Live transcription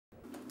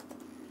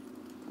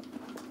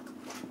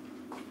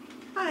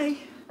Hi.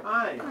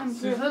 Hi, I'm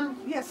Susan?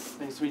 Yes.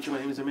 Nice to meet you. My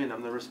name is Amin.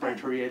 I'm the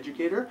respiratory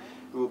educator.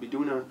 We'll be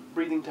doing a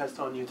breathing test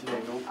on you today,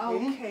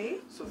 okay? Okay.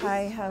 So I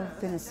have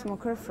been a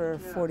smoker for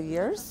 40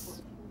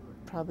 years.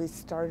 Probably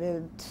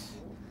started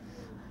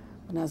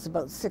when I was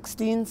about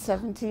 16,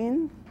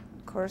 17.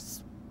 Of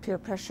course, peer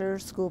pressure,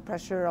 school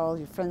pressure, all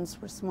your friends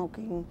were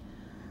smoking.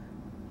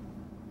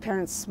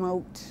 Parents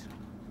smoked,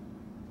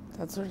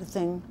 that sort of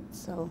thing.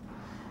 So,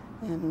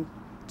 and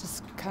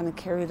just kind of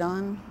carried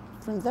on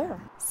from there.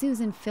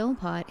 Susan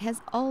Philpott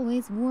has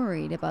always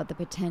worried about the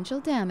potential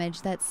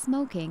damage that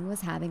smoking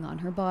was having on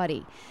her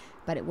body.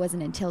 But it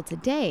wasn't until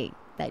today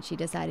that she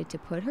decided to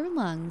put her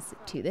lungs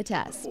to the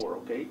test. 4,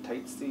 okay?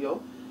 Tight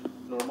seal,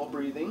 normal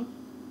breathing.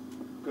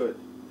 Good.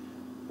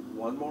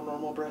 One more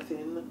normal breath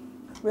in.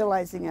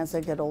 Realizing as I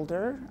get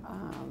older,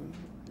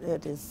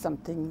 it is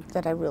something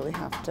that I really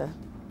have to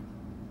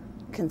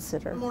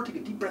consider. One more, take a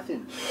deep breath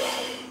in.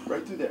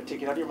 Right through there.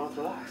 Take it out of your mouth,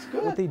 relax.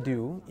 Good. What they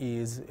do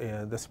is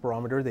the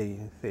spirometer,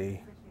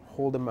 they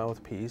hold a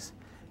mouthpiece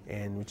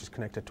and which is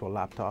connected to a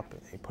laptop.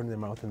 They put it in their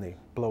mouth and they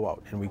blow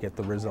out and we get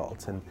the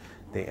results, and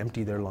they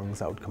empty their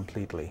lungs out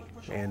completely.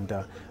 And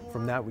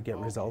from that we get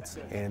results,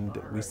 and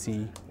we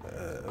see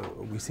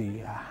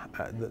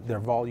their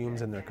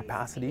volumes and their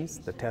capacities.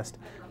 The test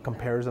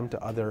compares them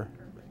to other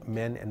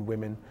men and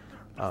women,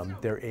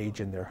 their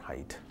age and their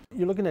height.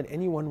 You're looking at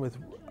anyone with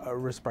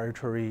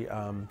respiratory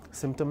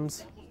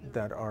symptoms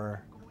that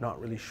are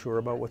not really sure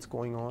about what's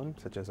going on,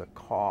 such as a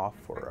cough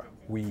or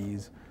a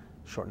wheeze,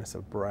 shortness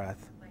of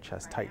breath,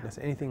 chest tightness,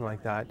 anything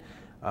like that.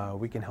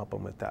 We can help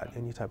them with that,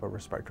 any type of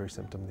respiratory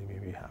symptom they may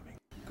be having.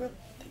 Good.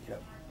 Take it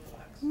out.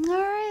 Relax.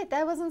 All right,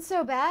 that wasn't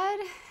so bad.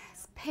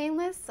 It's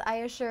painless, I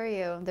assure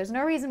you. There's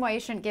no reason why you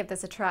shouldn't give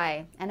this a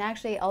try. And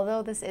actually,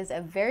 although this is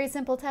a very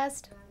simple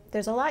test,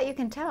 there's a lot you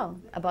can tell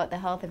about the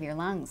health of your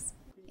lungs.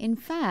 In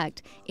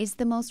fact, it's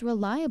the most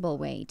reliable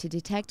way to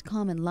detect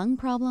common lung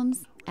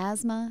problems,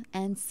 asthma,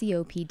 and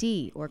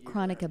COPD, or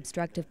chronic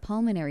obstructive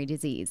pulmonary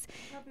disease.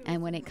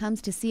 And when it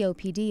comes to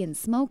COPD in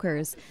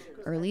smokers,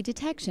 early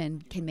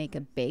detection can make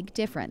a big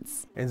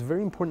difference. And it's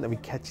very important that we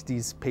catch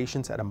these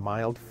patients at a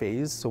mild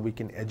phase so we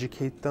can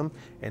educate them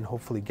and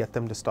hopefully get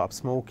them to stop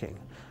smoking.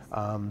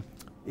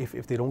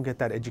 If they don't get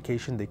that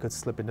education, they could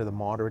slip into the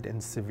moderate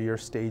and severe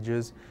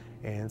stages,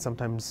 and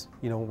sometimes,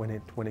 you know,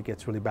 when it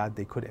gets really bad,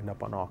 they could end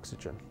up on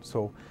oxygen.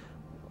 So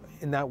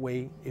in that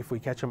way, if we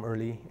catch them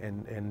early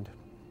and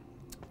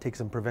take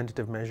some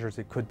preventative measures,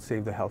 it could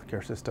save the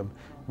healthcare system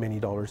many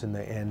dollars in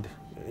the end,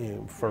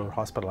 for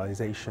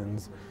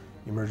hospitalizations,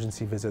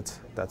 emergency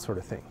visits, that sort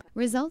of thing.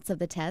 Results of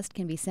the test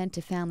can be sent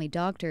to family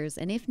doctors,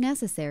 and if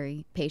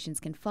necessary, patients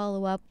can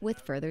follow up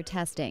with further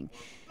testing.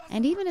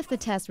 And even if the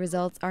test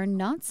results are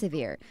not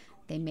severe,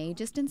 they may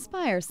just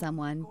inspire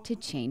someone to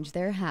change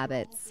their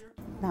habits.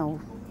 Now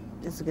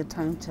is a good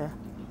time to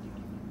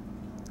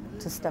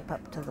step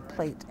up to the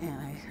plate,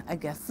 and I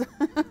guess,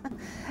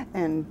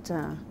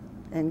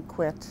 and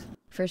quit.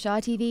 For Shaw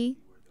TV,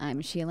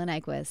 I'm Sheila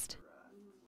Nyquist.